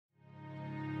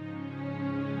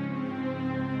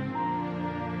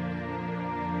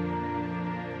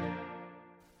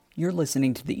You're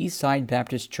listening to the Eastside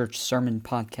Baptist Church Sermon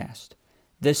Podcast.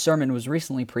 This sermon was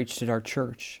recently preached at our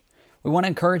church. We want to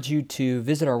encourage you to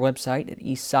visit our website at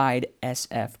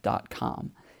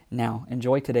eastsidesf.com. Now,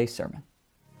 enjoy today's sermon.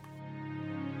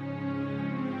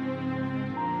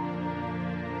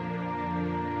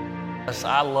 Yes,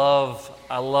 I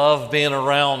love being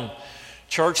around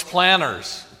church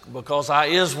planners because I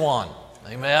is one.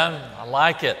 Amen. I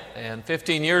like it. And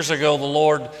 15 years ago, the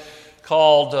Lord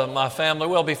called my family.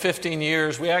 Well, it'll be 15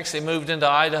 years. We actually moved into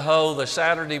Idaho the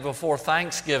Saturday before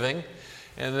Thanksgiving.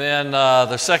 And then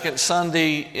the second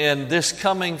Sunday in this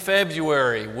coming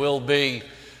February will be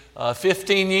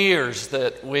 15 years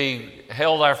that we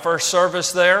held our first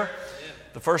service there.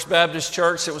 The First Baptist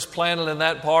Church that was planted in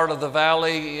that part of the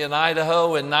valley in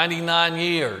Idaho in 99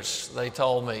 years, they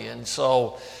told me. And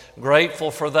so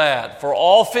grateful for that. For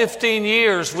all 15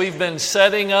 years, we've been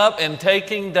setting up and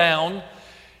taking down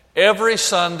every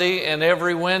Sunday and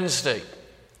every Wednesday.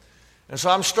 And so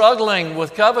I'm struggling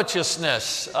with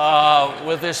covetousness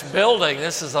with this building.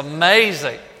 This is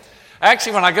amazing.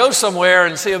 Actually, when I go somewhere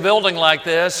and see a building like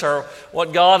this or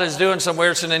what God is doing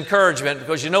somewhere, it's an encouragement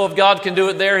because you know if God can do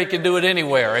it there, He can do it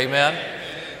anywhere. Amen?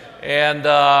 And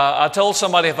I told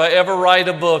somebody if I ever write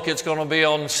a book, it's going to be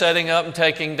on setting up and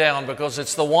taking down because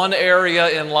it's the one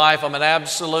area in life I'm an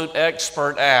absolute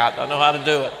expert at. I know how to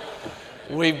do it.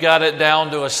 We've got it down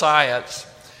to a science.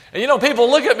 And you know, people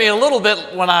look at me a little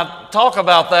bit when I talk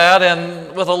about that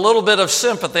and with a little bit of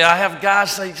sympathy. I have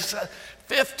guys say,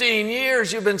 15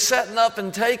 years you've been setting up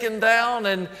and taking down.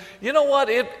 And you know what?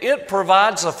 It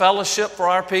provides a fellowship for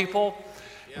our people.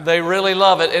 They really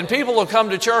love it. And people will come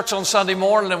to church on Sunday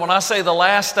morning, and when I say the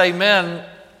last amen,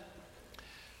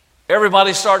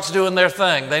 everybody starts doing their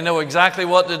thing. They know exactly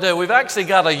what to do. We've actually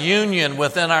got a union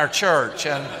within our church,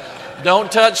 and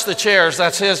don't touch the chairs,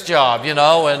 that's his job, you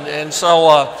know. And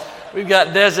so we've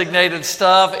got designated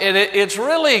stuff. And it's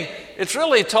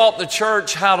really taught the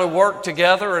church how to work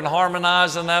together and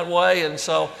harmonize in that way. And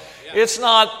so it's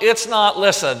not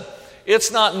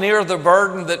near the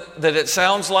burden that it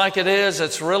sounds like it is.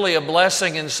 It's really a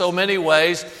blessing in so many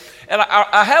ways. And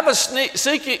I have a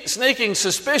sneaking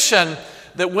suspicion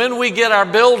that when we get our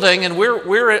building, and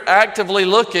we're actively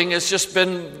looking, it's just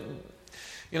been,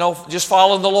 just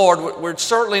following the Lord. We're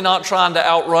certainly not trying to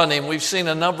outrun Him. We've seen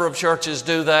a number of churches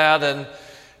do that,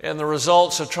 and the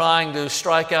results of trying to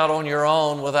strike out on your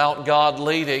own without God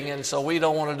leading. And so we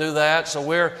don't want to do that. So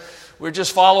we're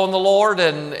just following the Lord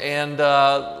and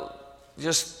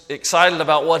just excited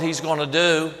about what He's going to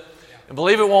do. And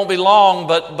believe it won't be long,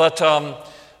 but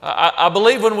I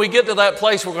believe when we get to that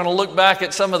place, we're going to look back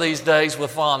at some of these days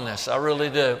with fondness. I really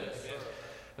do.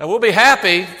 Now we'll be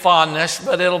happy fondness,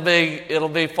 but it'll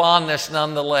be fondness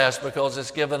nonetheless because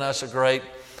it's given us a great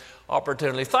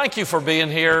opportunity. Thank you for being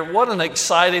here. What an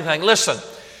exciting thing. Listen,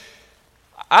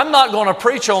 I'm not going to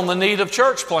preach on the need of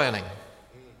church planting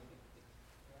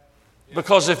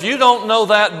because if you don't know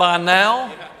that by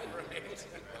now,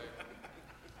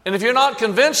 and if you're not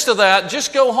convinced of that,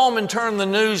 just go home and turn the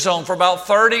news on for about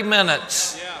 30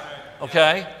 minutes,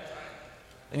 okay?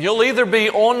 And you'll either be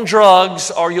on drugs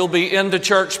or you'll be into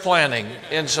church planting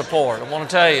in support. I want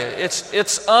to tell you,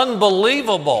 it's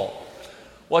unbelievable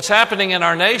what's happening in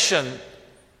our nation.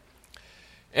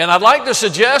 And I'd like to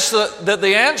suggest that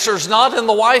the answer is not in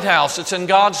the White House, it's in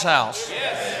God's house.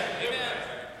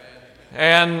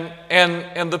 And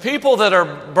the people that are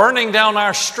burning down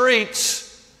our streets,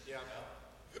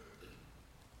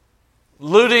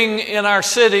 looting in our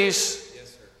cities,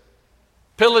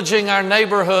 pillaging our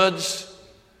neighborhoods,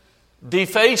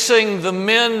 defacing the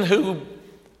men who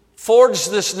forged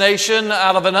this nation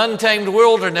out of an untamed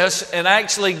wilderness and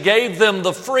actually gave them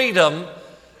the freedom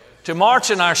to march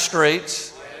in our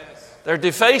streets. They're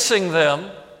defacing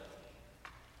them.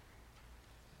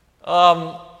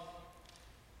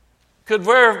 Could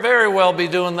very well be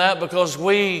doing that because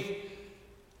we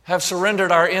have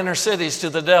surrendered our inner cities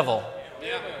to the devil.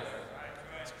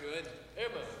 That's good.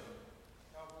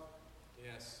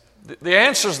 The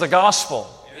answer is the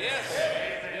gospel.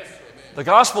 The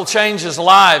gospel changes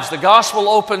lives. The gospel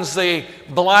opens the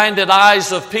blinded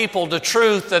eyes of people to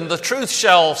truth, and the truth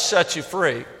shall set you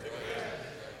free.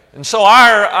 And so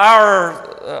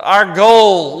our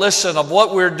goal, listen, of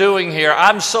what we're doing here,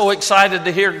 I'm so excited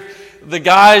to hear the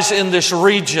guys in this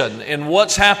region and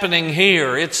what's happening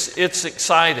here. It's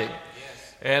exciting.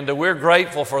 And we're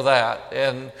grateful for that.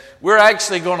 And we're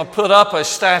actually going to put up a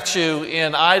statue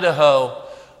in Idaho.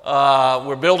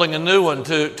 We're building a new one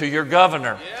to your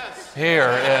governor here.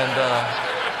 And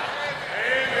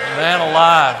man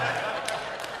alive.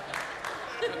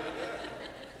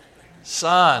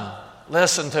 Son,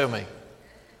 listen to me.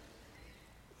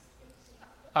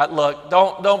 Look,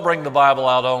 don't bring the Bible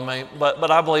out on me,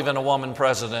 but I believe in a woman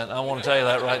president. I want to tell you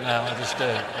that right now. I just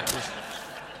do.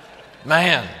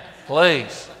 Man,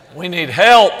 please, we need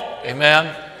help.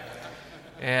 Amen.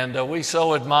 And we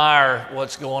so admire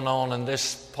what's going on in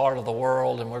this part of the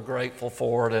world, and we're grateful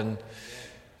for it.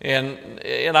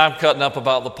 And I'm cutting up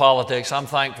about the politics. I'm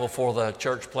thankful for the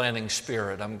church planting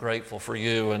spirit. I'm grateful for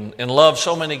you and love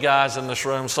so many guys in this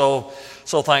room. So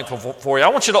thankful for you. I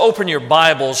want you to open your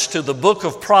Bibles to the book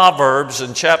of Proverbs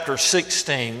in chapter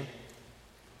 16.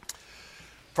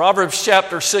 Proverbs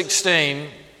chapter 16.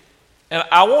 And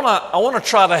I want to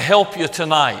try to help you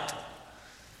tonight.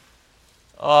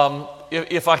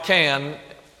 If I can,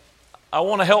 I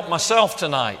want to help myself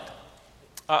tonight.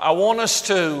 I want us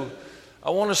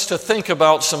to think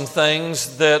about some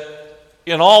things that,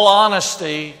 in all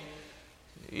honesty,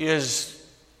 is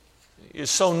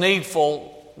so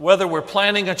needful. Whether we're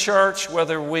planting a church,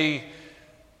 whether we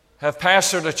have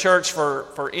pastored a church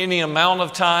for any amount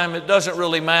of time, it doesn't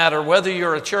really matter. Whether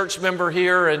you're a church member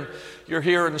here and you're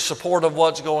here in support of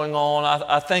what's going on,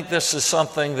 I think this is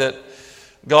something that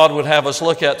God would have us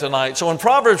look at tonight. So in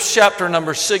Proverbs chapter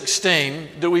number 16,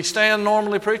 do we stand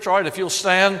normally, preacher? All right, if you'll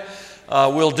stand,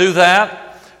 we'll do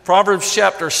that. Proverbs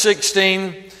chapter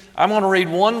 16, I'm going to read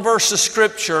one verse of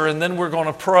Scripture and then we're going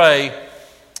to pray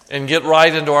and get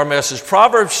right into our message.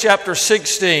 Proverbs chapter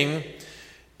 16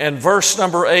 and verse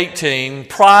number 18,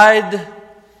 pride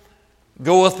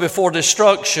goeth before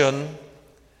destruction,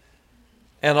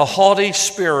 and a haughty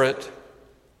spirit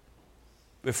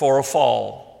before a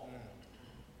fall.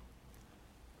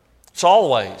 It's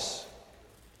always.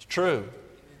 It's true.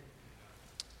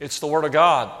 It's the Word of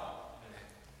God.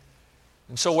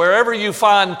 And so wherever you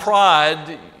find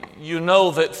pride, you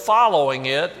know that following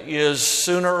it is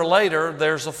sooner or later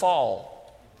there's a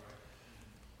fall.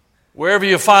 Wherever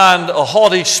you find a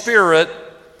haughty spirit,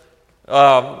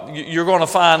 you're going to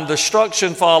find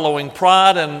destruction following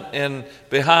pride, and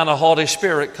behind a haughty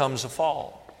spirit comes a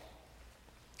fall.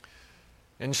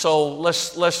 And so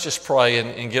let's just pray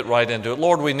and get right into it.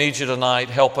 Lord, we need you tonight.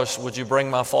 Help us. Would you bring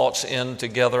my thoughts in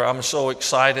together? I'm so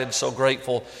excited, so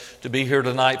grateful to be here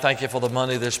tonight. Thank you for the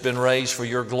money that's been raised for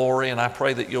your glory. And I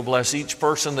pray that you'll bless each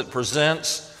person that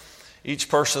presents, each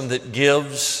person that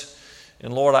gives.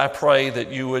 And Lord, I pray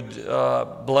that you would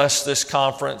bless this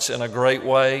conference in a great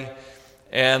way,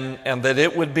 and that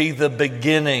it would be the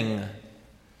beginning,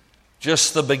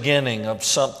 just the beginning of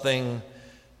something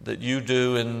that you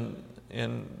do in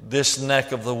this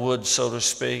neck of the woods, so to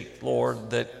speak, Lord,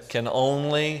 that can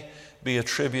only be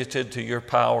attributed to your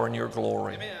power and your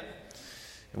glory. Amen.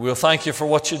 We'll thank you for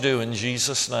what you do. In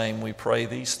Jesus' name we pray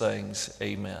these things.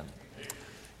 Amen.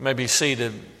 You may be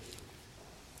seated.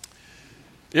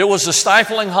 It was a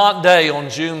stifling hot day on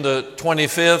June the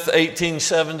 25th,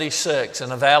 1876,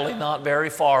 in a valley not very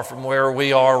far from where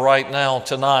we are right now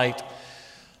tonight.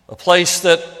 A place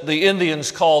that the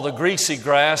Indians call the Greasy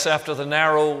Grass, after the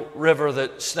narrow river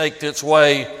that snaked its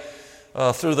way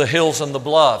through the hills and the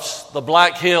bluffs. The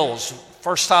Black Hills,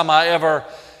 first time I ever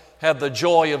had the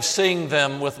joy of seeing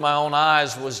them with my own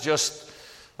eyes was just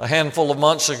a handful of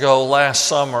months ago last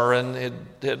summer, and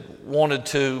had wanted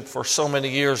to for so many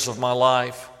years of my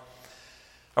life.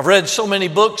 I've read so many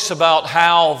books about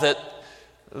how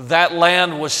that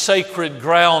land was sacred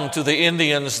ground to the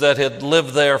Indians that had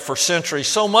lived there for centuries,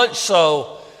 so much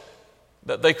so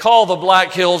that they call the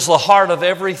Black Hills the heart of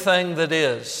everything that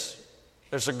is.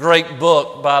 There's a great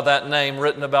book by that name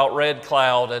written about Red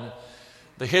Cloud and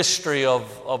the history of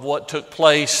what took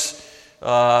place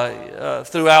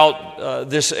throughout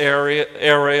this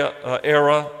area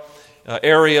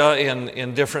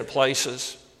in different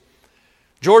places.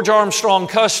 George Armstrong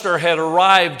Custer had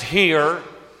arrived here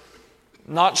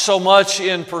not so much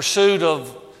in pursuit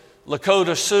of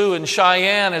Lakota Sioux and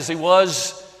Cheyenne as he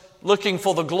was looking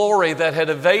for the glory that had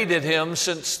evaded him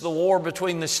since the war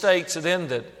between the states had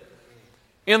ended.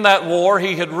 In that war,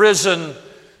 he had risen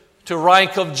to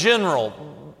rank of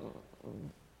general.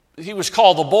 He was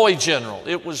called the boy general.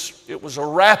 It was a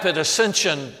rapid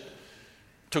ascension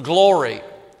to glory.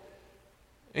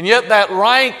 And yet that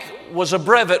rank was a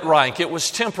brevet rank. It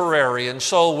was temporary. And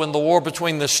so when the war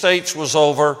between the states was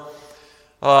over,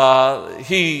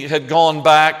 he had gone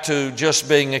back to just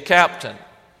being a captain.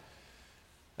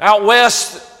 Out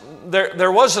west,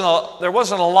 there wasn't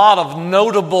a lot of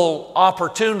notable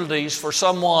opportunities for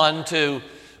someone to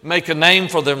make a name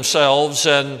for themselves,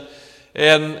 and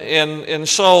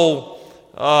so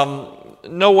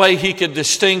no way he could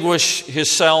distinguish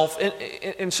himself,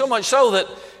 and so much so that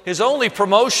his only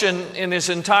promotion in his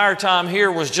entire time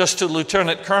here was just to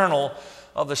lieutenant colonel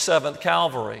of the 7th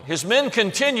Cavalry. His men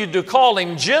continued to call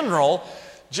him general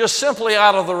just simply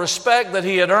out of the respect that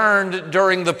he had earned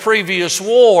during the previous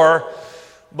war,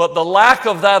 but the lack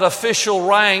of that official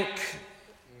rank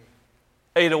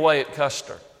ate away at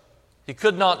Custer. He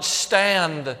could not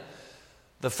stand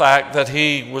the fact that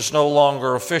he was no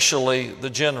longer officially the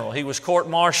general. He was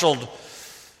court-martialed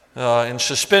and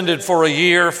suspended for a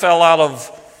year, fell out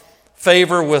of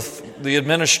favor with the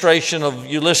administration of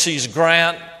Ulysses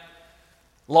Grant,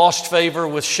 lost favor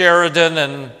with Sheridan,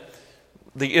 and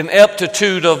the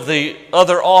ineptitude of the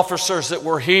other officers that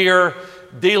were here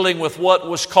dealing with what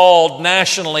was called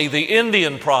nationally the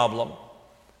Indian problem.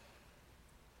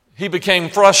 He became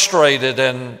frustrated,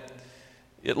 and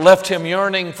it left him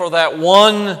yearning for that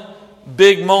one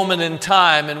big moment in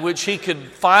time in which he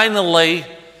could finally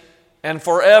and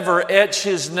forever etch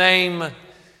his name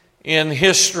in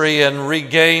history and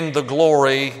regain the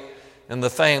glory and the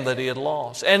fame that he had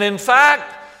lost. And in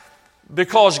fact,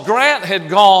 because Grant had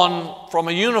gone from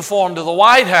a uniform to the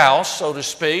White House, so to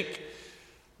speak,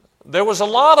 there was a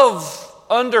lot of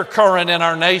undercurrent in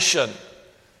our nation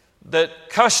that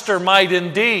Custer might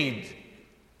indeed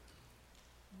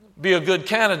be a good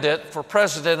candidate for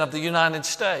President of the United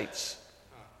States.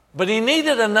 But he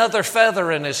needed another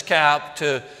feather in his cap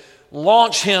to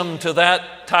launch him to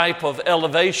that type of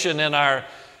elevation in our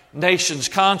nation's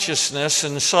consciousness.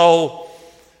 And so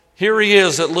here he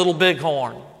is at Little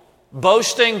Bighorn,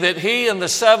 boasting that he and the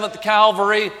 7th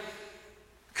Cavalry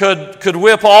could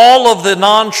whip all of the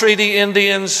non-treaty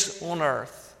Indians on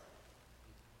earth.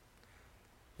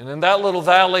 And in that little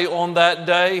valley on that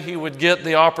day, he would get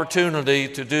the opportunity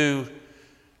to do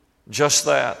just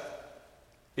that,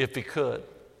 if he could.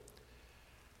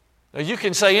 Now, you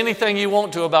can say anything you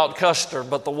want to about Custer,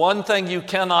 but the one thing you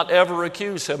cannot ever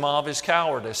accuse him of is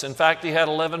cowardice. In fact, he had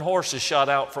 11 horses shot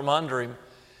out from under him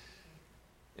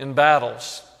in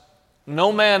battles.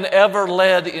 No man ever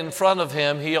led in front of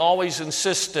him. He always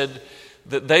insisted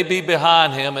that they be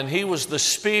behind him, and he was the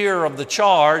spear of the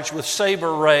charge with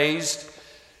saber raised,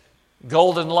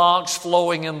 golden locks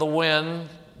flowing in the wind.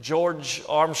 George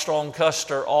Armstrong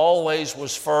Custer always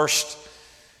was first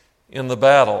in the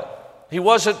battle. He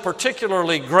wasn't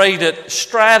particularly great at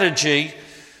strategy,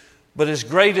 but his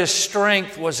greatest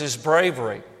strength was his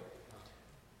bravery.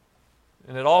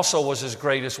 And it also was his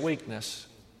greatest weakness.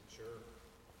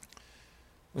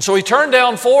 And so he turned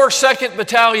down 4 2nd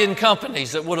Battalion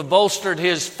companies that would have bolstered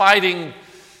his fighting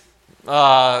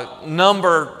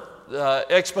number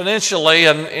exponentially,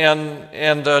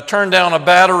 and turned down a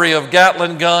battery of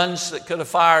Gatling guns that could have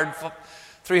fired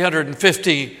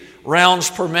 350 rounds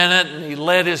per minute, and he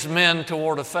led his men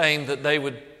toward a fame that they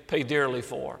would pay dearly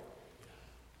for.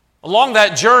 Along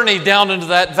that journey down into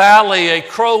that valley, a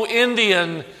Crow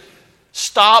Indian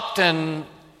stopped and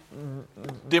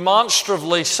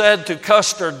demonstratively said to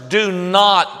Custer, "Do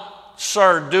not,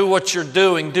 sir, do what you're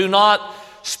doing. Do not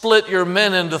split your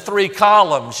men into 3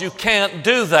 columns. You can't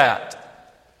do that."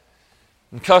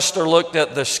 And Custer looked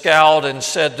at the scout and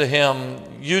said to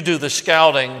him, "You do the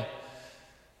scouting,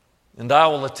 and I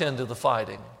will attend to the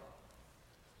fighting."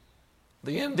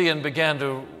 The Indian began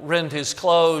to rend his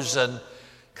clothes, and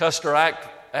Custer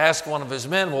asked one of his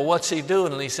men, "Well, what's he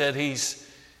doing?" And he said, he's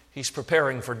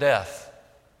preparing for death.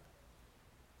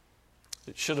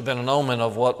 It should have been an omen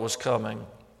of what was coming.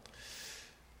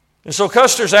 And so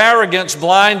Custer's arrogance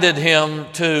blinded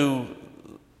him to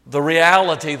the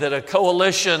reality that a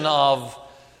coalition of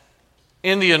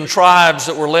Indian tribes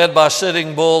that were led by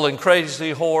Sitting Bull and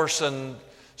Crazy Horse and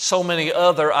so many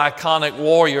other iconic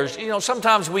warriors. You know,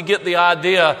 sometimes we get the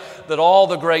idea that all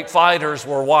the great fighters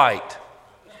were white.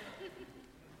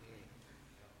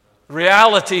 The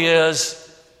reality is,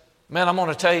 man, I'm going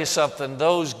to tell you something.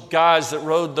 Those guys that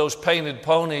rode those painted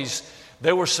ponies,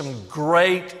 there were some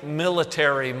great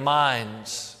military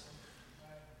minds.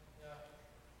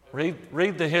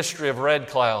 Read the history of Red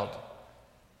Cloud.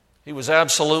 He was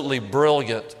absolutely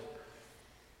brilliant.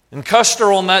 And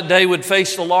Custer on that day would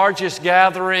face the largest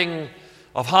gathering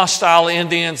of hostile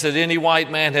Indians that any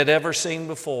white man had ever seen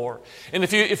before. And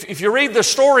if you read the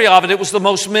story of it, it was the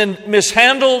most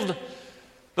mishandled,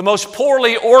 the most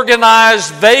poorly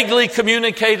organized, vaguely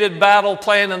communicated battle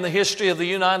plan in the history of the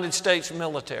United States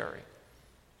military.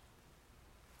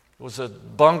 It was a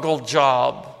bungled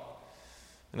job.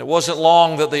 And it wasn't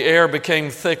long that the air became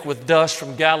thick with dust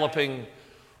from galloping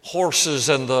horses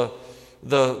and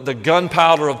the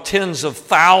gunpowder of tens of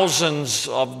thousands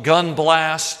of gun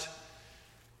blasts.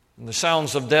 And the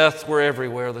sounds of death were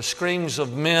everywhere. The screams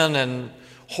of men and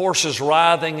horses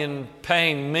writhing in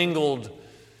pain mingled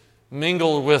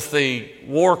with the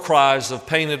war cries of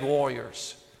painted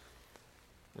warriors.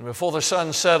 And before the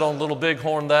sun set on Little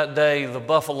Bighorn that day, the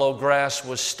buffalo grass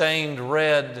was stained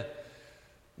red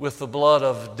with the blood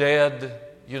of dead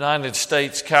United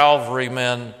States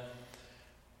cavalrymen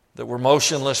that were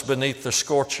motionless beneath the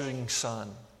scorching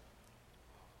sun.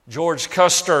 George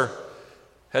Custer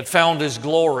had found his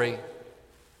glory,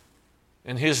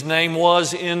 and his name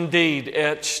was indeed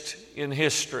etched in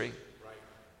history.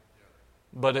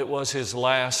 But it was his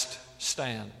last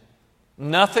stand.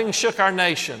 Nothing shook our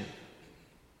nation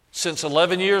since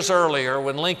 11 years earlier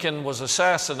when Lincoln was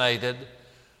assassinated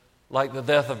like the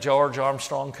death of George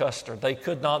Armstrong Custer. They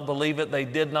could not believe it. They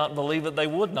did not believe it. They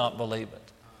would not believe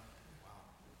it.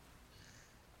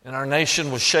 And our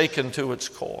nation was shaken to its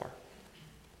core.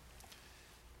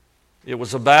 It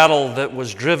was a battle that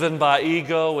was driven by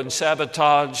ego and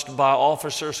sabotaged by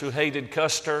officers who hated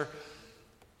Custer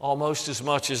almost as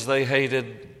much as they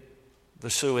hated the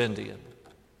Sioux Indian.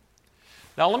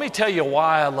 Now, let me tell you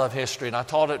why I love history, and I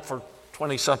taught it for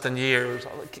 20-something years.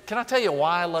 Can I tell you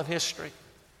why I love history?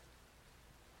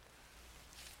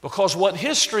 Because what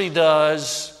history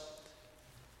does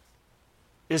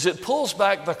is it pulls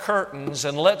back the curtains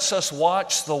and lets us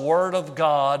watch the Word of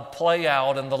God play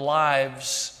out in the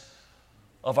lives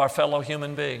of our fellow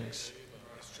human beings.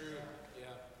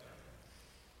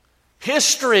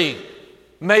 History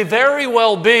may very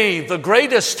well be the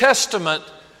greatest testament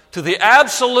to the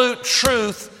absolute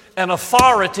truth and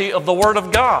authority of the Word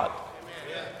of God.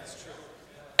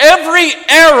 Every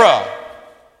era,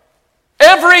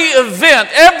 every event,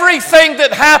 everything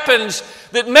that happens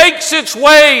that makes its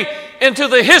way into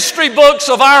the history books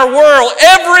of our world,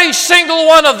 every single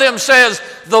one of them says,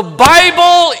 the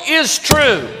Bible is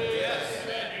true.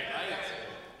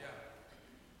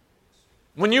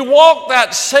 When you walk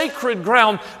that sacred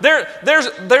ground,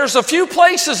 there's a few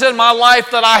places in my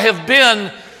life that I have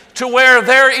been to where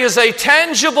there is a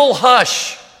tangible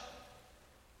hush.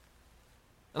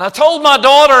 And I told my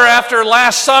daughter after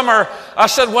last summer, I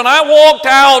said, when I walked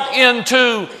out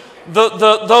into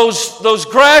those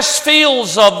grass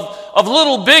fields of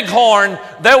Little Bighorn,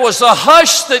 there was a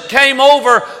hush that came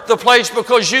over the place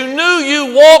because you knew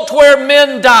you walked where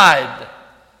men died.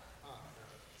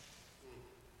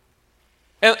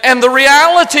 And the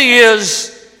reality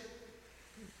is,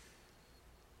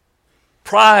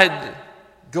 pride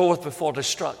goeth before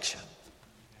destruction.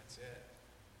 That's it.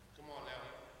 Come on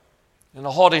now. And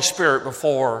a haughty spirit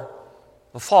before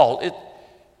the fall.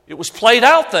 It was played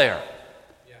out there.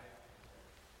 Yeah.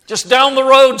 Just down the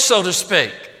road, so to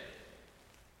speak.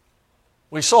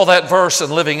 We saw that verse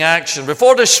in living action.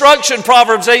 Before destruction,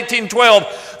 Proverbs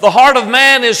 18:12, the heart of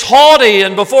man is haughty,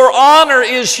 and before honor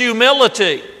is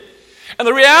humility. And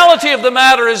the reality of the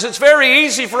matter is it's very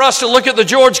easy for us to look at the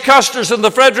George Custers and the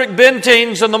Frederick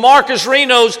Bentings and the Marcus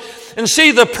Renos and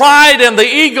see the pride and the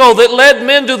ego that led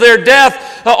men to their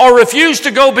death or refused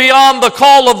to go beyond the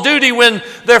call of duty when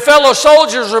their fellow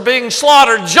soldiers are being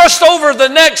slaughtered just over the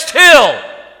next hill.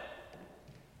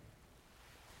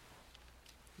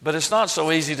 But it's not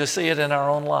so easy to see it in our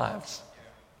own lives.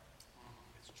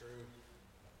 It's true.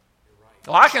 You're right.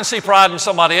 Well, I can see pride in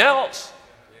somebody else.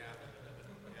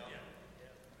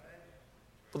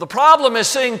 But the problem is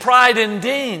seeing pride in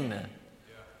Dean.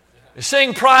 Is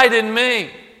seeing pride in me.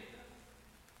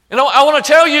 You know, I want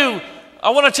to tell you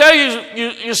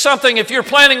something. If you're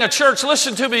planning a church,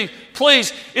 listen to me,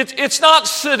 please. It's not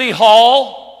City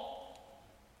Hall.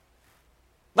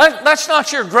 That's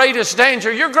not your greatest danger.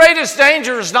 Your greatest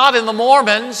danger is not in the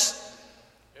Mormons.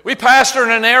 We pastor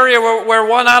in an area where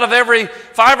 1 out of every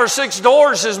 5 or 6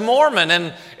 doors is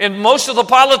Mormon, and most of the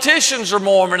politicians are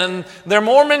Mormon, and there are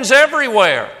Mormons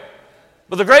everywhere.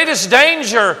 But the greatest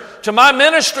danger to my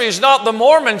ministry is not the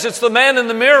Mormons, it's the man in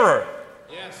the mirror.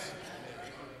 Yes.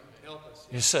 Help us.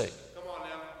 You see. Come on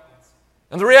now.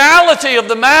 And the reality of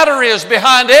the matter is,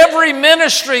 behind every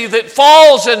ministry that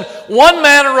falls in one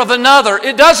manner or another,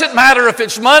 it doesn't matter if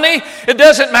it's money, it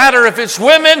doesn't matter if it's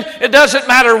women, it doesn't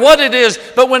matter what it is,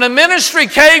 but when a ministry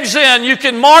caves in, you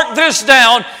can mark this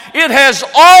down, it has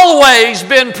always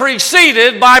been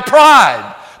preceded by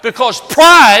pride, because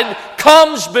pride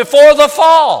comes before the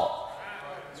fall.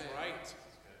 That's right.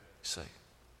 See,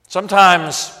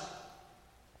 sometimes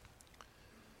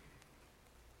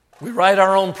we write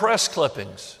our own press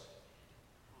clippings.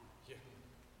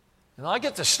 And I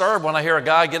get disturbed when I hear a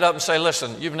guy get up and say,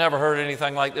 listen, you've never heard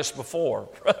anything like this before.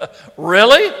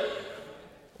 Really?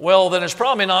 Well, then it's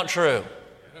probably not true.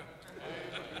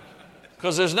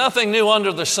 Because there's nothing new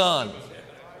under the sun.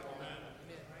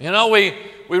 You know, we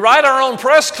write our own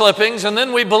press clippings and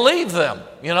then we believe them.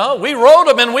 You know, we wrote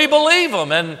them and we believe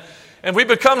them. And we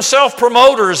become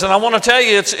self-promoters, and I want to tell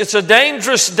you, it's a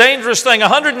dangerous, dangerous thing.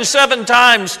 107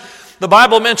 times the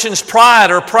Bible mentions pride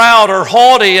or proud or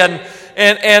haughty, and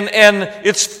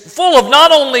it's full of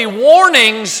not only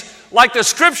warnings like the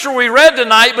scripture we read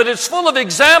tonight, but it's full of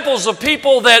examples of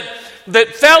people that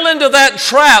fell into that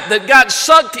trap, that got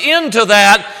sucked into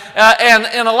that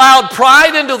and allowed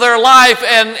pride into their life,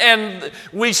 and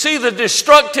we see the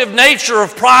destructive nature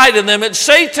of pride in them. It's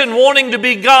Satan wanting to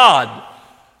be God.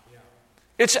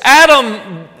 It's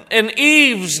Adam and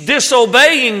Eve's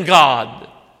disobeying God.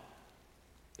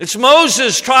 It's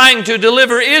Moses trying to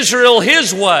deliver Israel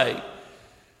his way.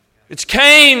 It's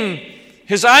Cain,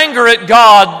 his anger at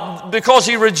God because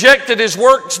he rejected his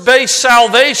works-based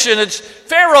salvation. It's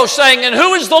Pharaoh saying, "And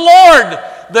who is the Lord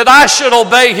that I should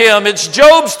obey him?" It's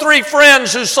Job's 3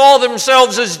 friends who saw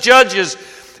themselves as judges.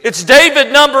 It's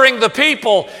David numbering the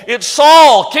people. It's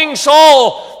Saul, King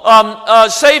Saul,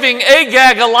 saving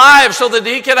Agag alive so that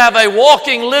he could have a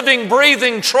walking, living,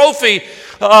 breathing trophy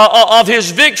of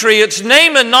his victory. It's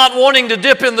Naaman not wanting to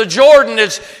dip in the Jordan.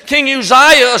 It's King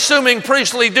Uzziah assuming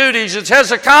priestly duties. It's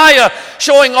Hezekiah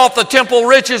showing off the temple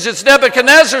riches. It's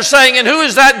Nebuchadnezzar saying, "And who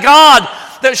is that God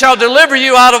that shall deliver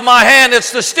you out of my hand?"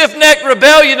 It's the stiff-necked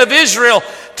rebellion of Israel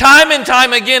time and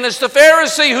time again. It's the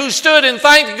Pharisee who stood and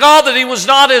thanked God that he was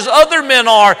not as other men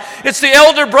are. It's the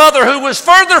elder brother who was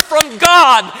further from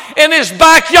God in his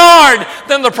backyard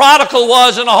than the prodigal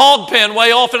was in a hog pen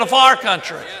way off in a far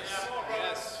country.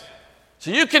 So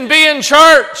you can be in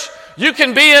church, you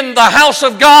can be in the house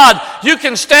of God, you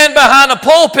can stand behind a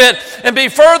pulpit and be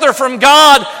further from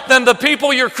God than the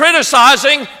people you're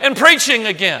criticizing and preaching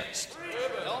against.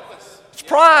 It's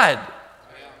pride.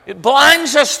 It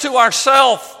blinds us to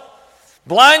ourselves,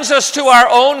 blinds us to our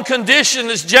own condition.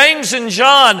 It's James and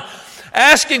John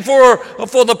asking for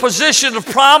the position of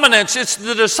prominence. It's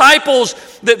the disciples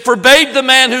that forbade the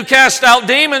man who cast out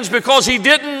demons because he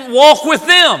didn't walk with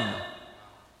them.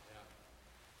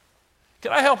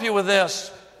 Can I help you with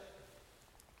this?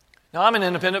 Now, I'm an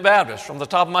independent Baptist from the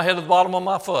top of my head to the bottom of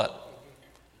my foot.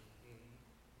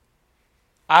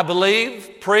 I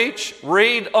believe, preach,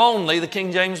 read only the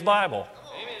King James Bible.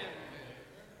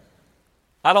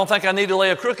 I don't think I need to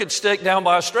lay a crooked stick down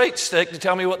by a straight stick to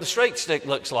tell me what the straight stick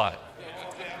looks like.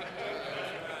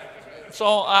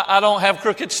 So I don't have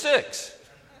crooked sticks.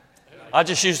 I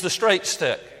just use the straight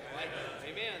stick.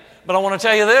 But I want to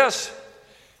tell you this.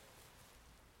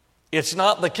 It's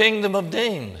not the kingdom of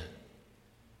Dean.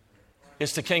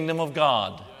 It's the kingdom of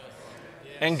God.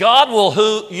 And God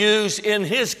will use in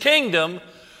His kingdom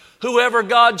whoever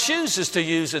God chooses to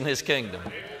use in His kingdom.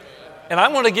 And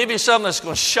I'm going to give you something that's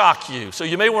going to shock you. So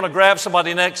you may want to grab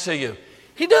somebody next to you.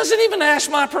 He doesn't even ask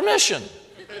my permission.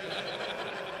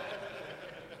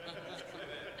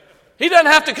 He doesn't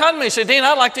have to come to me and say, "Dean,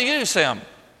 I'd like to use him."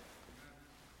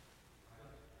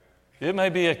 It may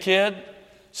be a kid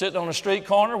sitting on a street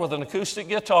corner with an acoustic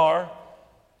guitar,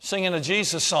 singing a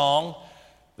Jesus song,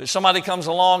 that somebody comes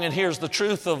along and hears the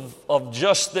truth of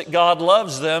just that God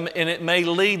loves them, and it may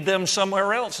lead them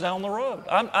somewhere else down the road.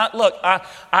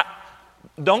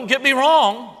 Don't get me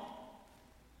wrong.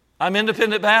 I'm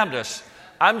independent Baptist.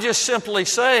 I'm just simply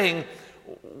saying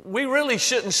we really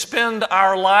shouldn't spend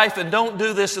our life, and don't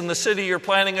do this in the city you're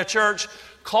planting a church,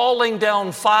 calling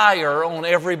down fire on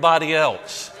everybody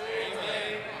else.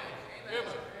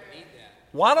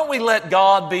 Why don't we let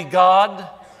God be God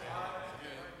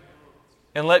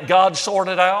and let God sort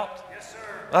it out?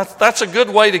 That's a good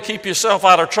way to keep yourself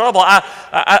out of trouble.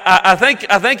 I think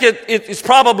it's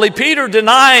probably Peter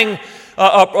denying,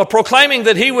 proclaiming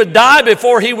that he would die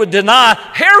before he would deny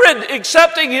Herod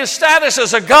accepting his status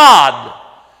as a god.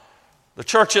 The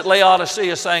church at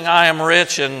Laodicea saying, "I am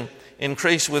rich and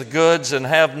increase with goods and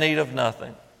have need of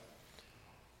nothing."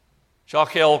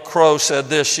 Jacques L. Crow said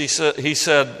this. He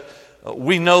said,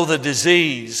 "We know the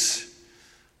disease,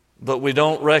 but we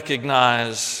don't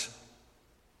recognize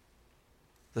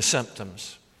the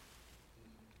symptoms."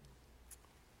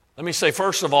 Let me say,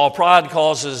 first of all, pride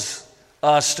causes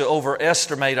us to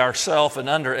overestimate ourselves and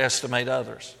underestimate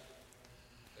others.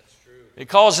 That's true. It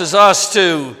causes us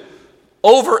to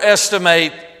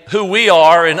overestimate who we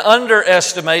are and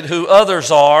underestimate who others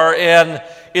are, and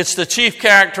it's the chief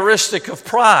characteristic of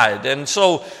pride. And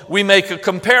so we make a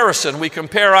comparison. We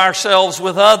compare ourselves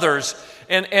with others.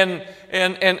 And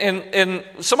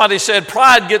somebody said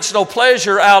pride gets no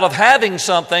pleasure out of having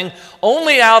something,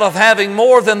 only out of having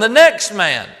more than the next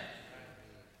man.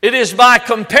 It is by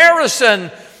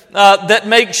comparison that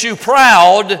makes you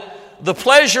proud, the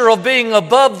pleasure of being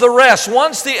above the rest.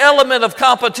 Once the element of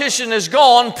competition is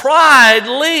gone, pride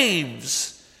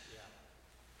leaves.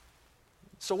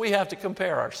 So we have to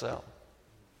compare ourselves.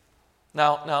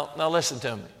 Now listen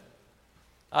to me.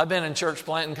 I've been in church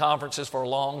planting conferences for a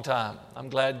long time. I'm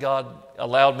glad God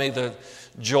allowed me the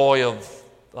joy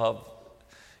of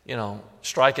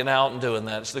striking out and doing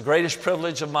that. It's the greatest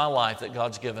privilege of my life that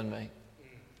God's given me.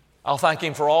 I'll thank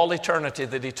Him for all eternity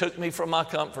that He took me from my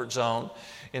comfort zone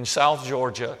in South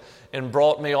Georgia and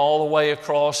brought me all the way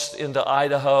across into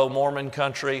Idaho, Mormon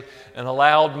country, and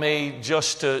allowed me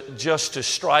just to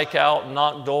strike out,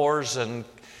 knock doors, and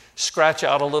scratch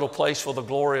out a little place for the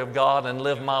glory of God and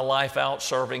live my life out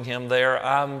serving Him there.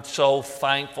 I'm so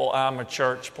thankful I'm a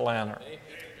church planner.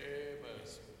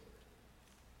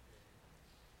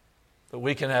 But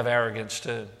we can have arrogance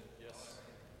too.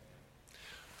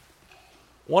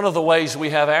 One of the ways we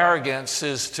have arrogance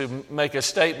is to make a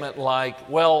statement like,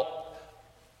 well,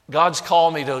 God's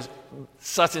called me to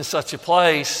such and such a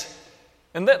place,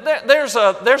 and there's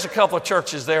a couple of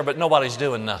churches there, but nobody's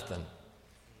doing nothing.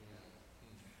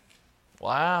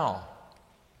 Wow,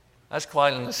 that's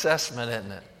quite an assessment,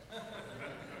 isn't it?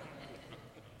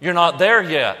 You're not there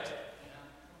yet,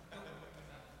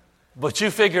 but you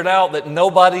figured out that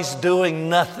nobody's doing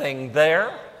nothing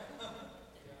there.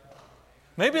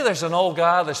 Maybe there's an old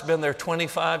guy that's been there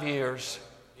 25 years.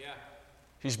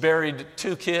 He's buried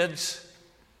 2 kids.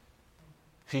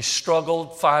 He's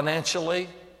struggled financially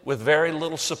with very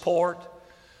little support.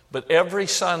 But every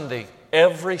Sunday,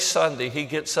 he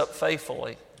gets up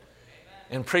faithfully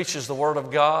and preaches the Word of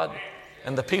God.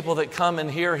 And the people that come and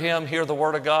hear him hear the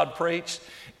Word of God preached.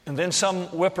 And then some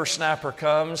whippersnapper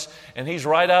comes, and he's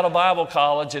right out of Bible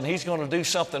college, and he's going to do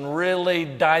something really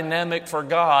dynamic for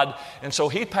God. And so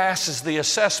he passes the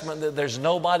assessment that there's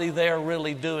nobody there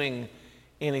really doing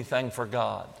anything for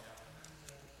God.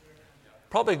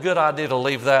 Probably a good idea to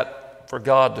leave that for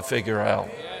God to figure out.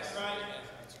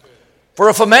 For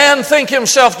if a man think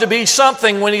himself to be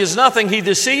something when he is nothing, he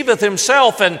deceiveth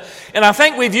himself. And I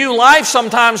think we view life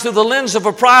sometimes through the lens of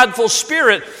a prideful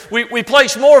spirit. We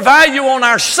place more value on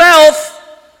ourselves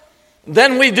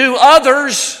than we do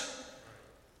others.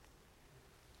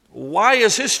 Why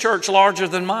is his church larger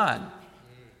than mine?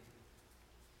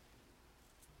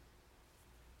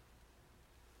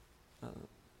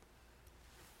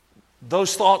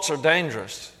 Those thoughts are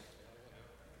dangerous.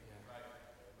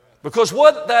 Because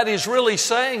what that is really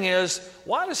saying is,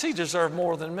 why does he deserve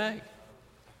more than me?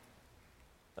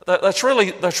 That's really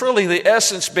the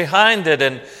essence behind it.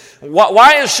 And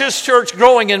why is his church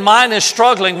growing and mine is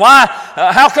struggling? Why?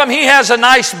 How come he has a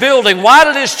nice building? Why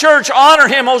did his church honor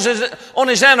him on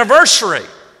his anniversary?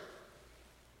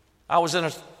 I was in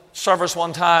a service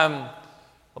one time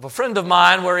of a friend of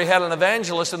mine where he had an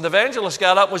evangelist, and the evangelist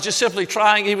got up and was just simply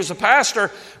trying, he was a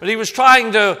pastor, but he was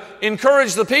trying to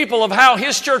encourage the people of how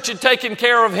his church had taken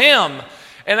care of him.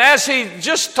 And as he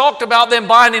just talked about them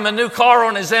buying him a new car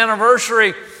on his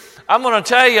anniversary, I'm going to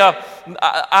tell you,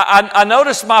 I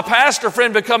noticed my pastor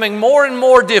friend becoming more and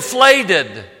more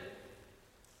deflated.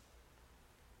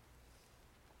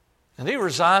 And he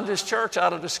resigned his church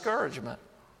out of discouragement.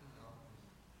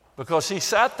 Because he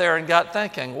sat there and got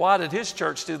thinking, why did his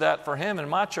church do that for him and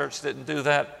my church didn't do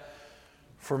that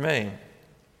for me?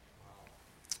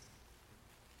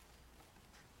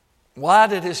 Why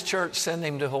did his church send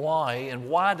him to Hawaii, and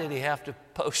why did he have to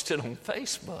post it on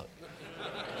Facebook?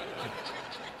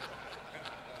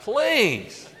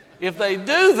 Please, if they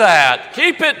do that,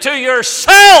 keep it to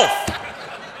yourself.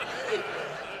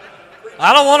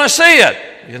 I don't want to see it,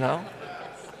 you know.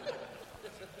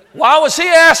 Why was he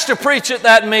asked to preach at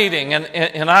that meeting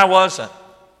and I wasn't?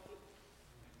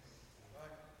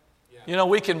 You know,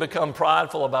 we can become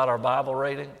prideful about our Bible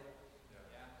reading,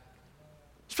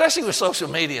 especially with social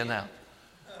media now.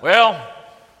 Well,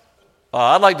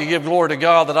 I'd like to give glory to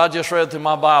God that I just read through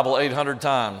my Bible 800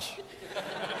 times.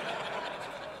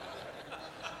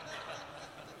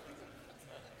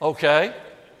 Okay.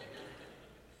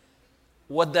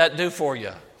 What'd that do for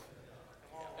you?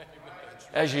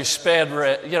 As you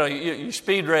you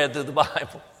speed read through the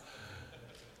Bible.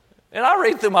 And I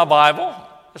read through my Bible.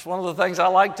 It's one of the things I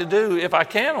like to do if I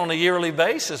can on a yearly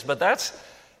basis. But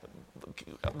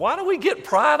why do we get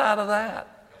pride out of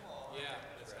that?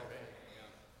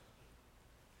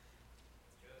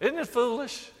 Isn't it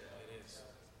foolish?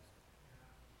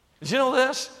 Did you know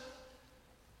this?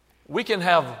 We can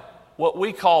have what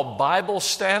we call Bible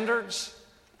standards,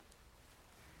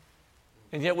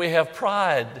 and yet we have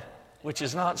pride, which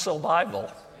is not so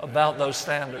Bible, about those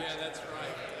standards. Yeah, that's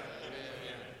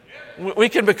right. We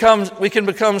can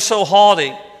become so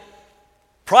haughty.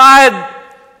 Pride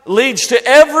leads to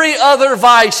every other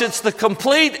vice. It's the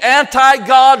complete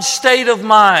anti-God state of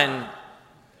mind.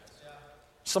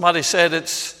 Somebody said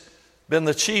it's been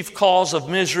the chief cause of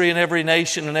misery in every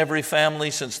nation and every family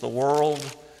since the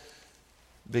world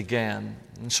began.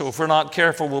 And so if we're not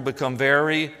careful, we'll become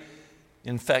very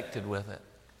infected with it.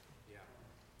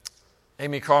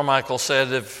 Amy Carmichael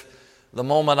said, if the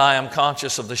moment I am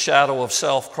conscious of the shadow of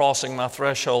self crossing my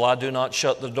threshold, I do not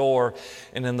shut the door,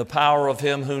 and in the power of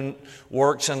Him who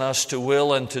works in us to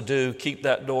will and to do, keep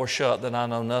that door shut, then I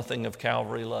know nothing of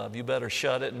Calvary love. You better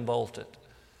shut it and bolt it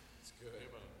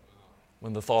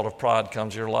when the thought of pride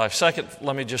comes to your life. Second,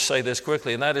 let me just say this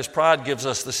quickly, and that is pride gives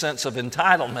us the sense of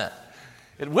entitlement.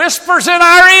 It whispers in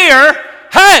our ear,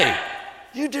 hey,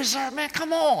 you deserve, man,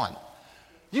 come on.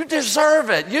 You deserve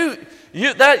it. You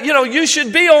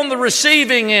should be on the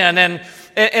receiving end.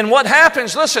 And what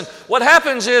happens, listen, what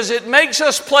happens is it makes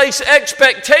us place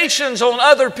expectations on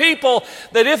other people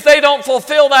that if they don't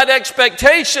fulfill that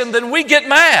expectation, then we get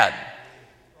mad.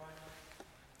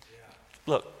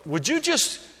 Look, would you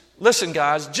just, listen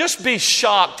guys, just be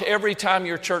shocked every time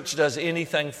your church does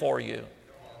anything for you.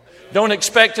 Don't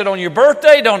expect it on your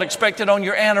birthday. Don't expect it on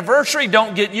your anniversary.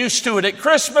 Don't get used to it at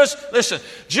Christmas. Listen,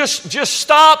 just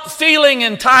stop feeling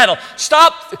entitled.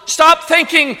 Stop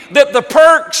thinking that the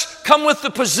perks come with the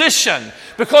position.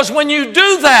 Because when you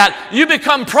do that, you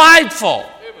become prideful.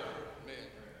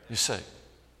 You see.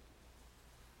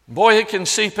 Boy, it can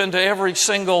seep into every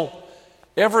single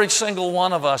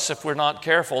one of us if we're not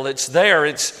careful. It's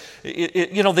there.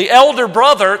 The elder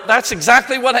brother, that's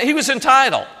exactly what he was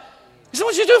entitled. He said,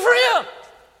 what'd you do for him?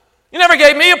 You never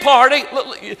gave me a party.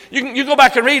 You go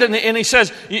back and read it, and he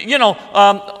says,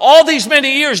 all these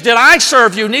many years did I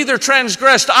serve you, neither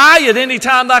transgressed I at any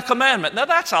time thy commandment. Now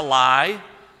that's a lie.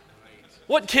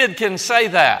 What kid can say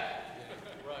that?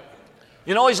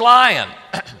 He's lying.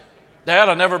 Dad,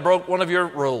 I never broke one of your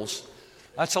rules.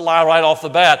 That's a lie right off the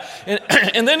bat.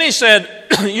 And then he said,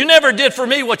 you never did for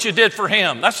me what you did for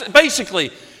him. That's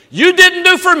basically, you didn't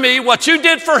do for me what you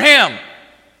did for him.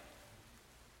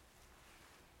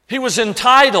 He was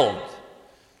entitled.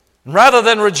 Rather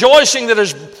than rejoicing that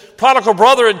his prodigal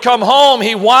brother had come home,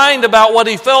 he whined about what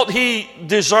he felt he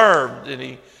deserved.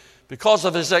 And because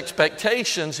of his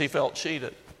expectations, he felt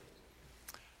cheated.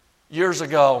 Years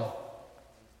ago,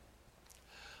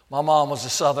 my mom was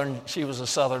she was a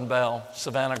Southern belle,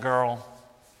 Savannah girl.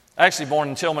 Actually born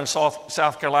in Tillman,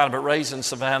 South Carolina, but raised in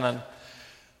Savannah.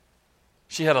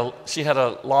 She had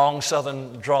a long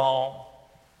Southern drawl.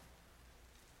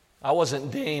 I wasn't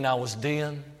Dean, I was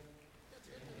Den.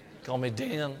 Call me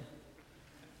Den.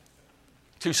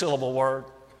 2-syllable word.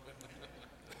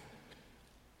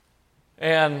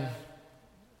 And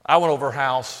I went over her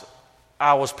house.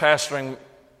 I was pastoring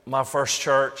my first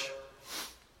church.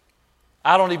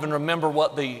 I don't even remember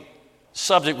what the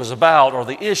subject was about or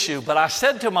the issue, but I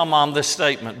said to my mom this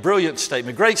statement, brilliant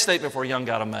statement, great statement for a young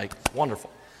guy to make, wonderful.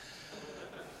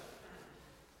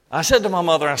 I said to my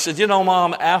mother, I said,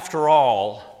 Mom, after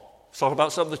all, talking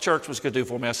about something the church was going to do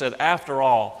for me. I said, after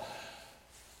all,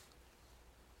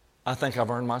 I think I've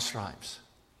earned my stripes.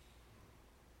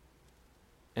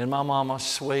 And my mama,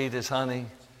 sweet as honey,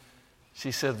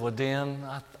 she said, well, Den,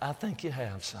 I think you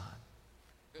have, son.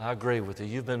 I agree with you.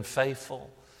 You've been faithful.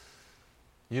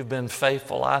 You've been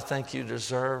faithful. I think you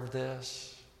deserve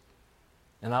this.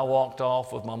 And I walked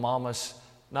off with my mama's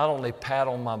not only pat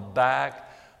on my back,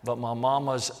 but my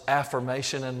mama's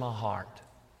affirmation in my heart.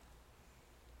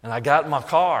 And I got in my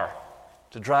car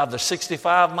to drive the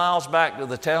 65 miles back to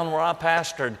the town where I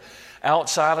pastored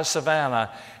outside of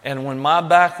Savannah. And when my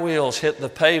back wheels hit the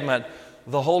pavement,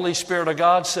 the Holy Spirit of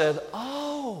God said,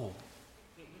 oh,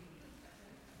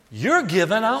 you're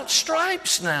giving out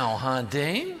stripes now, huh,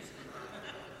 Dean?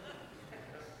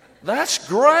 That's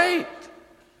great.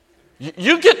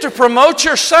 You get to promote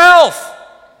yourself.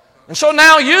 And so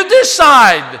now you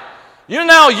decide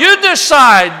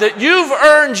that you've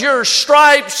earned your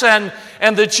stripes and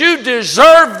that you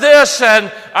deserve this. And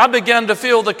I began to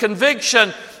feel the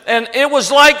conviction. And it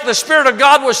was like the Spirit of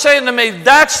God was saying to me,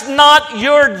 that's not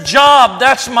your job,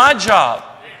 that's my job.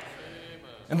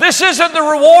 And this isn't the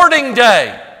rewarding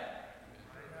day.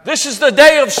 This is the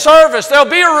day of service. There'll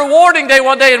be a rewarding day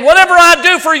one day. And whatever I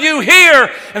do for you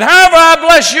here and however I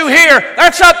bless you here,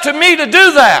 that's up to me to do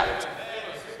that.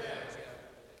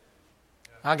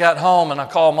 I got home and I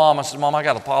called Mom. I said, Mom, I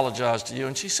got to apologize to you.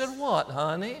 And she said, what,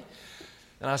 honey?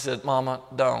 And I said, Mama,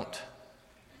 don't.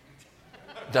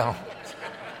 I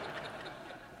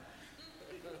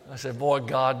said, boy,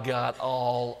 God got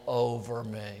all over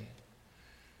me.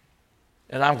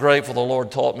 And I'm grateful the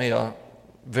Lord taught me a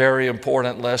very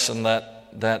important lesson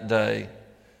that day.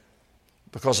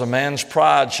 Because a man's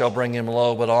pride shall bring him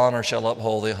low, but honor shall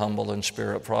uphold the humble in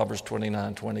spirit. Proverbs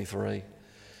 29:23.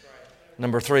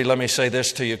 Number 3, let me say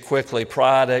this to you quickly.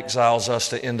 Pride exiles us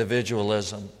to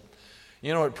individualism.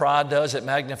 You know what pride does? It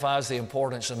magnifies the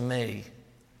importance of me.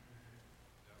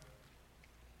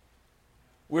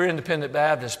 We're independent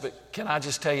Baptists, but can I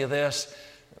just tell you this?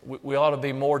 We ought to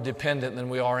be more dependent than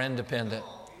we are independent.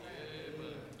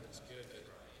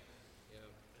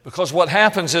 Because what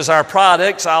happens is our pride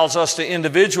exiles us to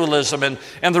individualism.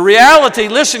 And the reality,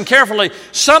 listen carefully,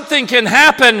 something can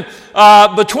happen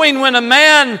between when a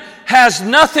man has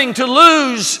nothing to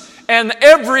lose and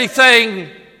everything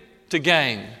to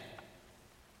gain.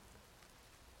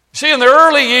 See, in the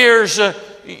early years,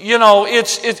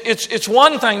 it's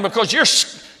one thing because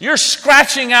you're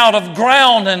scratching out of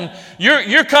ground and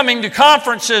you're coming to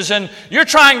conferences and you're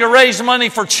trying to raise money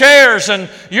for chairs and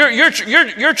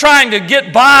you're trying to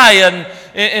get by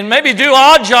and maybe do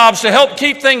odd jobs to help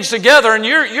keep things together, and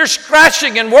you're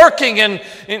scratching and working and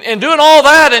doing all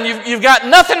that, and you've got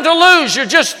nothing to lose. You're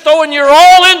just throwing your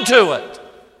all into it.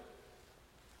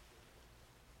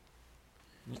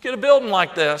 You get a building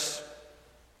like this,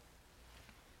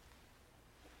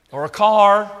 or a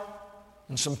car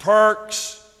and some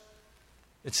perks,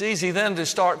 it's easy then to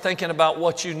start thinking about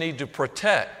what you need to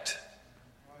protect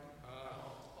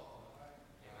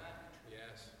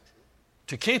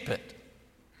to keep it.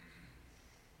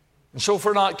 And so if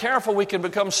we're not careful, we can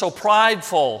become so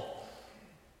prideful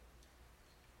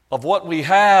of what we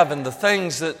have and the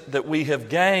things that we have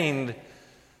gained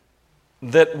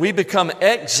that we become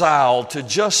exiled to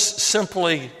just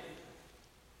simply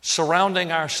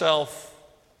surrounding ourselves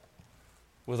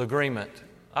with agreement.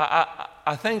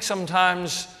 I think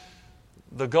sometimes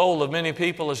the goal of many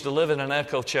people is to live in an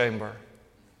echo chamber.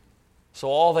 So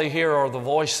all they hear are the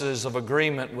voices of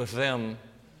agreement with them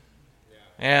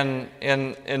and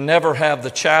never have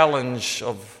the challenge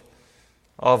of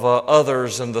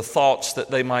others and the thoughts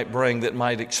that they might bring that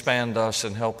might expand us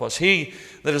and help us. He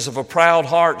that is of a proud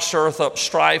heart stirreth up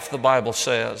strife, the Bible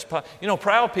says.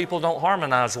 Proud people don't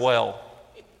harmonize well.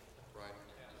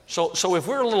 So if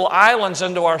we're little islands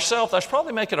unto ourselves, that's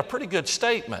probably making a pretty good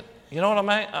statement. You know what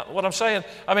I mean? What I'm saying?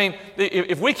 I mean,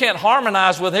 if we can't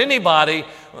harmonize with anybody,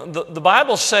 the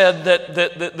Bible said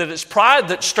that it's pride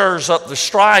that stirs up the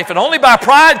strife, and only by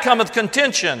pride cometh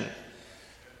contention.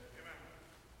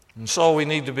 And so we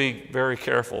need to be very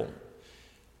careful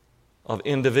of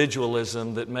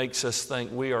individualism that makes us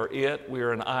think we are it, we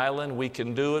are an island, we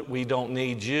can do it, we don't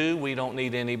need you, we don't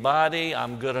need anybody,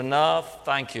 I'm good enough,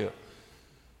 thank you.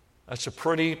 That's a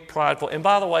pretty prideful. And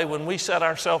by the way, when we set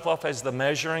ourselves up as the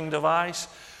measuring device,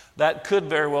 that could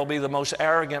very well be the most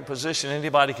arrogant position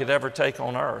anybody could ever take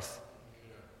on earth.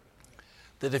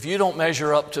 That if you don't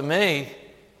measure up to me,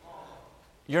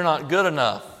 you're not good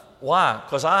enough. Why?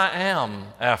 Because I am,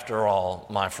 after all,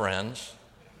 my friends,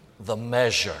 the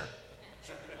measure.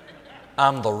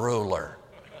 I'm the ruler,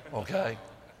 okay?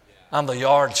 I'm the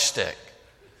yardstick.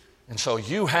 And so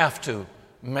you have to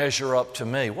measure up to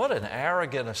me. What an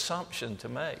arrogant assumption to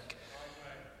make.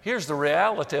 Here's the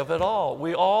reality of it all.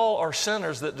 We all are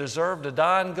sinners that deserve to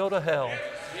die and go to hell.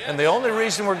 And the only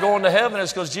reason we're going to heaven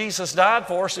is because Jesus died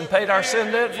for us and paid our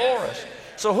sin debt for us.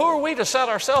 So who are we to set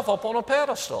ourselves up on a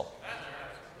pedestal?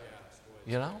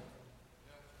 You know?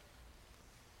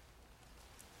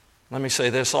 Let me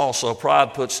say this also.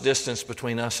 Pride puts distance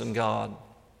between us and God.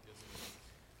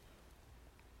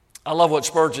 I love what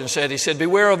Spurgeon said. He said,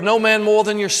 beware of no man more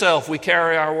than yourself. We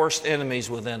carry our worst enemies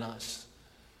within us.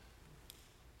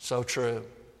 So true.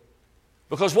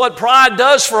 Because what pride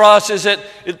does for us is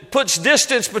it puts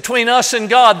distance between us and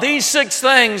God. These 6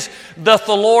 things doth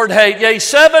the Lord hate. Yea,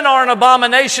 7 are an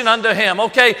abomination unto him.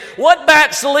 Okay, what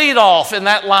bats lead off in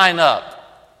that lineup?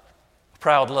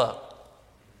 Proud look.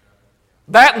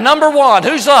 Bat number 1.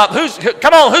 Who's up?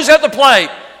 Come on, who's at the plate?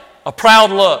 A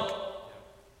proud look.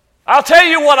 I'll tell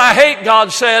you what I hate,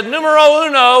 God said. Numero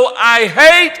uno, I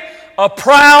hate a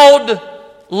proud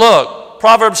look.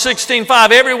 Proverbs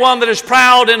 16:5, everyone that is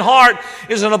proud in heart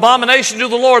is an abomination to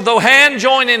the Lord. Though hand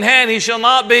join in hand, he shall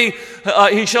not be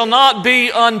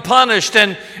unpunished.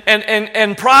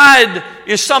 And pride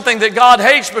is something that God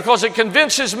hates because it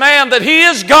convinces man that he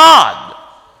is God.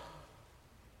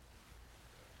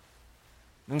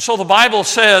 And so the Bible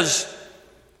says,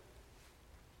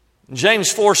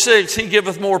 James 4:6, he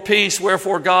giveth more peace,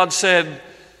 wherefore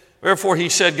he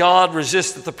said, God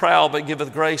resisteth the proud, but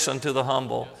giveth grace unto the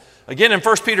humble. Again in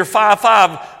 1 Peter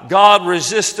 5:5, God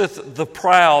resisteth the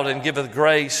proud and giveth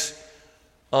grace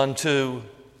unto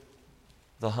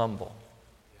the humble.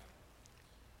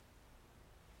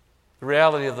 The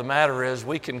reality of the matter is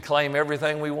we can claim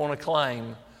everything we want to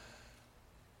claim,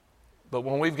 but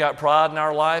when we've got pride in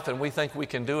our life and we think we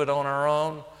can do it on our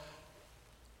own,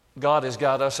 God has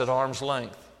got us at arm's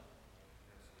length.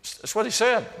 That's what he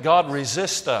said. God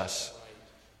resists us.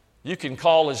 You can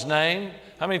call His name.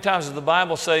 How many times does the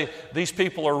Bible say these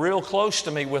people are real close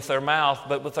to me with their mouth,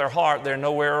 but with their heart they're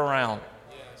nowhere around?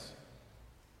 Yes.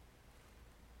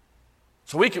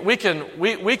 So we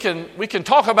can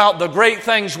talk about the great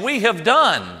things we have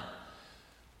done.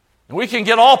 And we can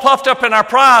get all puffed up in our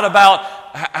pride about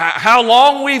how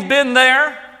long we've been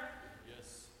there.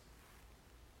 Yes.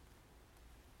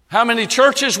 How many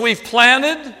churches we've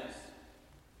planted.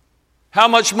 How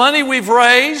much money we've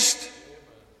raised.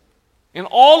 In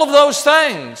all of those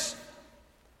things.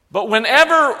 But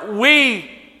whenever we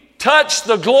touch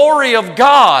the glory of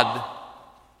God,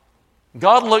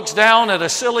 God looks down at a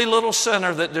silly little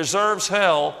sinner that deserves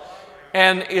hell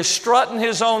and is strutting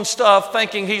his own stuff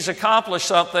thinking he's accomplished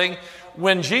something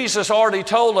when Jesus already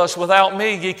told us, without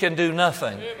me ye can do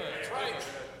nothing. That's right.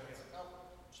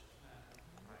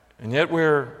 And yet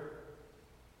we're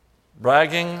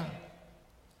bragging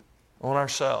on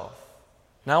ourselves.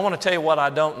 Now I want to tell you what I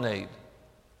don't need.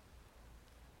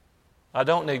 I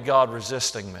don't need God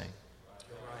resisting me.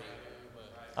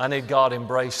 I need God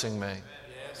embracing me.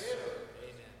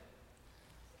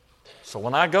 So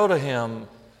when I go to Him,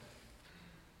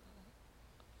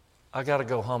 I got to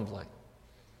go humbly.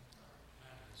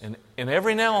 And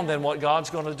every now and then what God's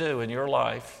going to do in your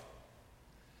life,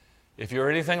 if you're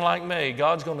anything like me,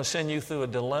 God's going to send you through a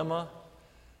dilemma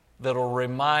that'll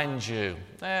remind you,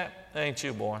 that ain't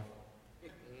you, boy.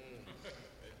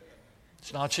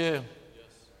 It's not you.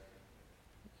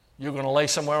 You're going to lay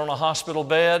somewhere on a hospital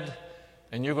bed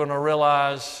and you're going to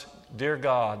realize, dear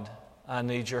God, I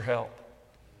need your help.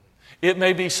 It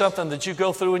may be something that you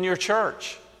go through in your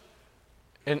church.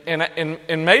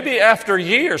 And maybe after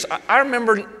years, I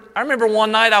remember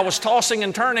one night I was tossing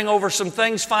and turning over some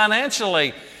things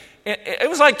financially. It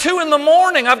was like 2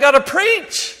 a.m. I've got to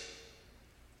preach.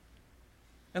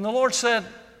 And the Lord said,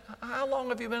 how long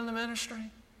have you been in the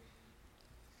ministry?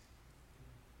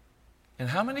 And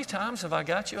how many times have I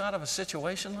got you out of a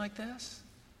situation like this?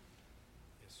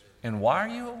 And why are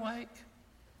you awake?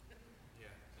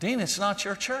 Dean, it's not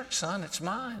your church, son. It's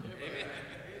mine.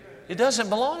 It doesn't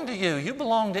belong to you. You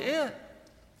belong to it.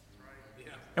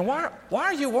 And why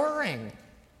are you worrying?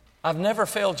 I've never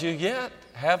failed you yet,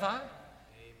 have I?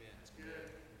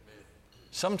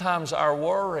 Sometimes our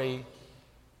worry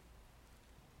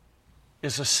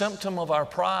is a symptom of our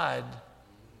pride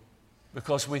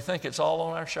because we think it's all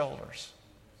on our shoulders.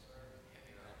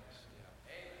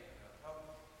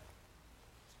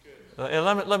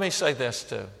 Let me say this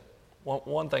too.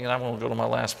 One thing, and I'm going to go to my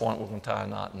last point. We're going to tie a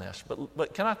knot in this.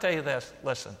 But can I tell you this?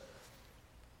 Listen.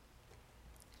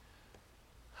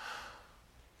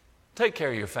 Take care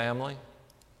of your family.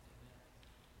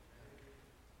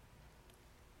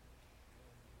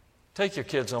 Take your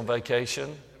kids on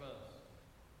vacation.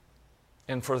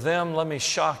 And for them, let me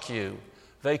shock you.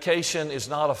 Vacation is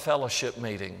not a fellowship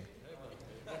meeting.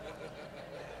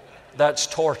 That's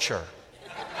torture.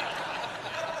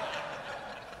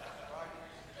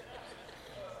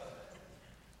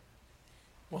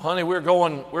 Well, honey, we're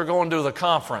going to the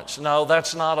conference. No,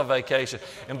 that's not a vacation.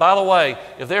 And by the way,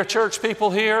 if there are church people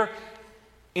here,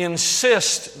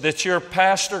 insist that your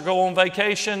pastor go on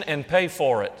vacation and pay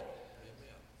for it.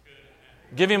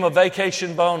 Give him a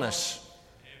vacation bonus.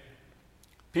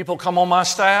 People come on my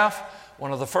staff,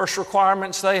 one of the first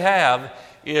requirements they have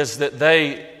is that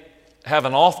they have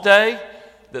an off day,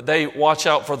 that they watch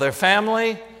out for their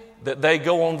family, that they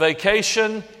go on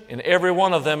vacation, and every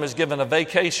one of them is given a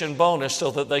vacation bonus so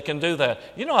that they can do that.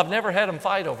 You know, I've never had them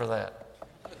fight over that.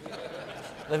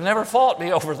 They've never fought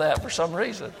me over that for some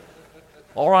reason.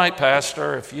 All right,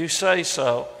 Pastor, if you say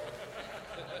so.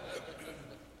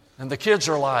 And the kids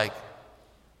are like,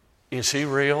 is he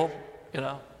real? You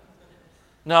know?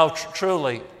 No,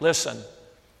 truly, listen.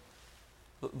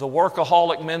 The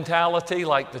workaholic mentality,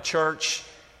 like the church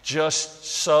just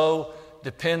so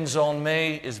depends on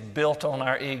me, is built on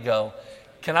our ego.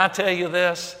 Can I tell you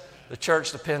this? The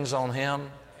church depends on Him.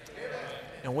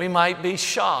 And we might be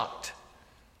shocked.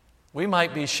 We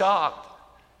might be shocked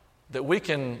that we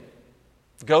can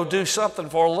go do something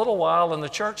for a little while and the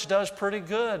church does pretty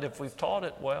good if we've taught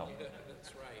it well.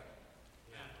 That's right.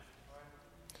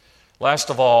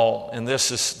 Last of all, and this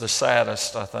is the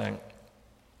saddest, I think,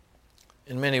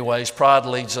 in many ways, pride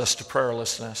leads us to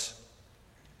prayerlessness.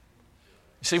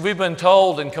 You see, we've been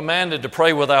told and commanded to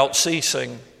pray without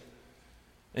ceasing.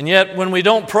 And yet, when we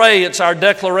don't pray, it's our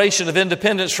declaration of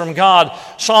independence from God.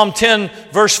 Psalm 10,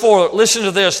 verse 4, listen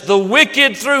to this. The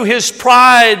wicked through his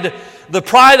pride, the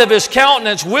pride of his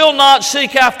countenance, will not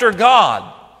seek after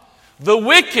God. The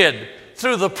wicked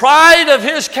through the pride of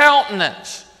his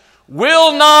countenance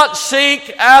will not seek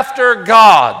after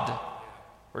God.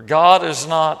 For God is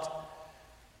not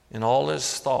in all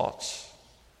his thoughts.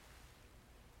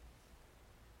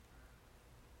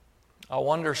 I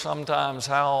wonder sometimes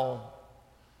how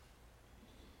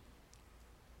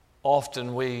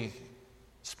often we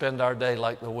spend our day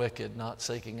like the wicked, not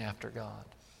seeking after God.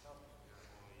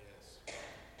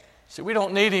 See, we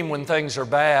don't need Him when things are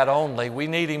bad only. We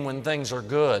need Him when things are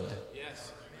good.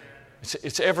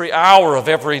 It's every hour of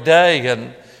every day.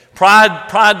 And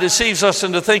pride deceives us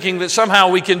into thinking that somehow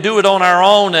we can do it on our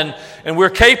own, and we're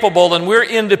capable, and we're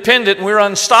independent, and we're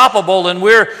unstoppable, and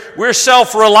we're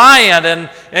self-reliant,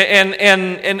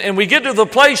 and we get to the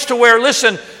place to where,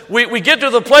 listen, we get to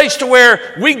the place to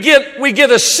where we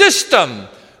get a system.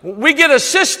 We get a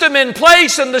system in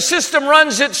place, and the system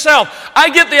runs itself. I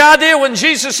get the idea when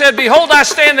Jesus said, "Behold, I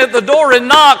stand at the door and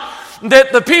knock,"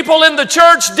 that the people in the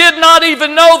church did not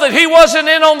even know that He wasn't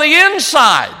in on the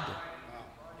inside.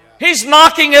 He's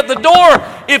knocking at the door.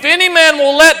 "If any man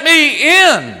will let me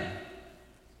in."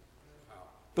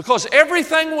 Because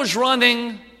everything was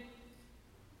running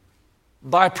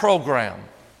by program.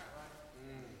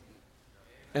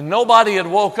 And nobody had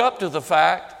woke up to the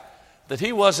fact that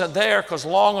He wasn't there, because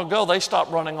long ago they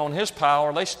stopped running on His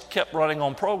power. They kept running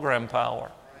on program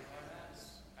power.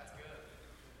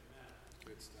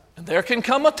 And there can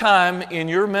come a time in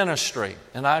your ministry,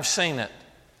 and I've seen it,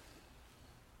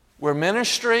 where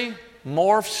ministry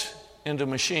morphs into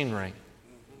machinery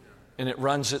and it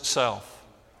runs itself.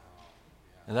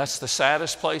 And that's the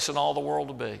saddest place in all the world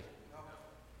to be.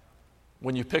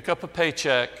 When you pick up a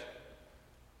paycheck,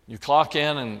 you clock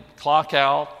in and clock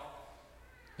out,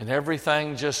 and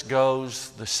everything just goes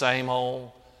the same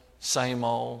old, same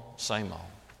old, same old.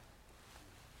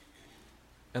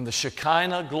 And the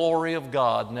Shekinah glory of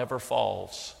God never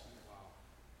falls,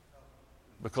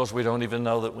 because we don't even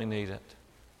know that we need it.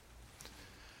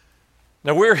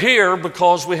 Now, we're here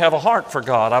because we have a heart for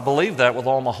God. I believe that with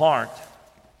all my heart.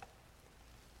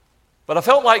 But I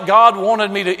felt like God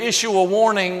wanted me to issue a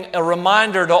warning, a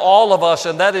reminder to all of us,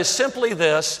 and that is simply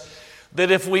this,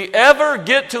 that if we ever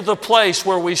get to the place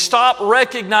where we stop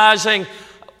recognizing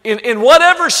in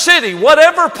whatever city,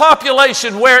 whatever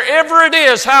population, wherever it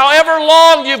is, however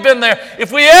long you've been there, if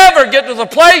we ever get to the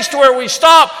place to where we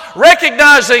stop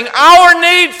recognizing our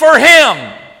need for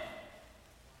Him,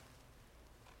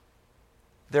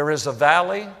 there is a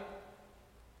valley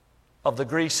of the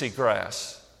greasy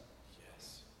grass,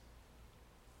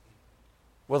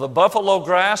 where the buffalo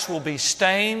grass will be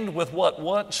stained with what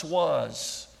once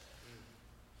was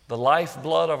the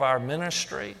lifeblood of our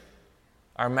ministry,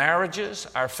 our marriages,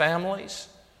 our families,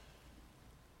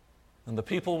 and the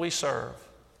people we serve,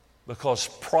 because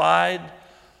pride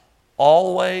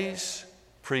always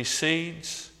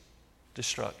precedes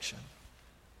destruction.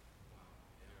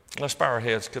 Let's bow our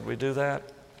heads. Could we do that?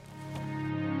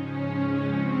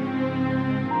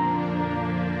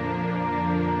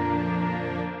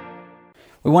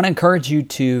 We want to encourage you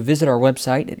to visit our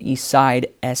website at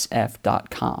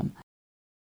eastsidesf.com.